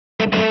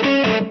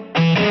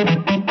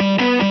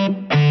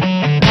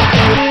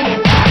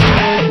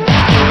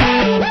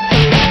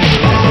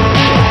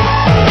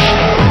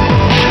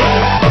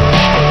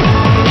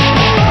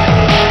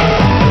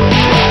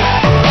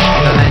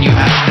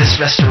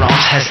Restaurant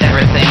has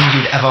everything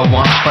you'd ever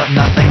want, but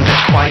nothing that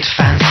quite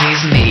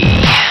fancies me.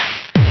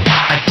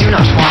 I do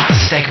not want the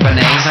steak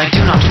béarnaise, I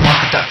do not want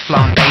the duck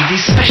flambé.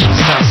 These specials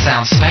don't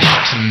sound special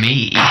to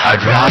me.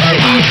 I'd rather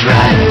eat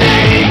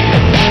Randy.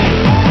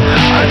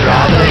 I'd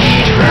rather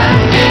eat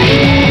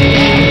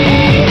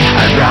Randy.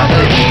 I'd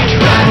rather eat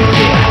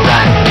Randy,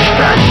 Randy,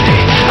 Randy.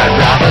 I'd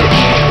rather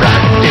eat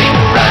Randy,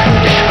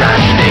 Randy,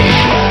 Randy.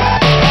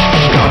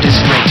 God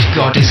is great,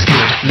 God is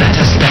good, let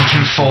us thank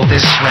him for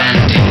this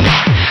Randy.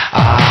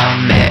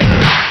 Amen.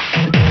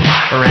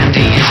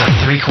 Randy is a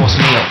 3-course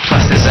meal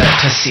plus dessert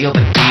to seal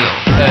the deal.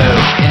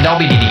 Oh, and I'll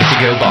be needing to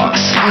go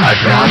box. I'd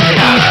rather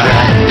eat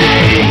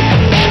Randy.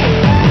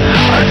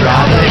 I'd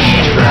rather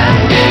eat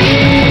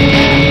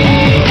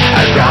Randy.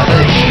 I'd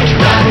rather eat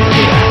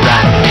Randy,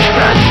 Randy,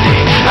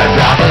 Randy. I'd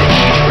rather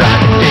eat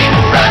Randy,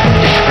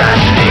 Randy,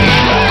 Randy.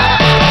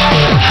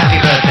 Happy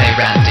birthday,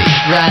 Randy.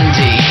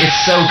 Randy, it's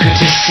so good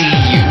to see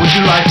you. Would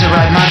you like to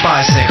ride my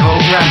bicycle?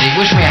 Randy,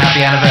 wish me a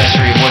happy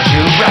anniversary, would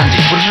you? Randy,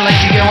 would you like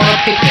to go on a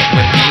picnic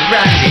with me?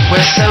 Randy,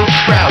 we're so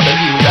proud of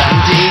you,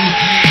 Randy.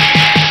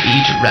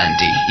 Eat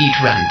Randy, eat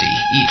Randy,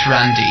 eat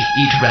Randy,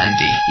 eat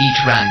Randy, eat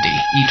Randy,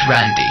 eat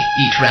Randy,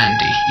 eat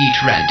Randy,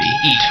 eat Randy,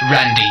 eat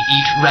Randy,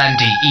 eat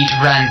Randy, eat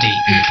Randy,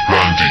 eat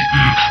Randy.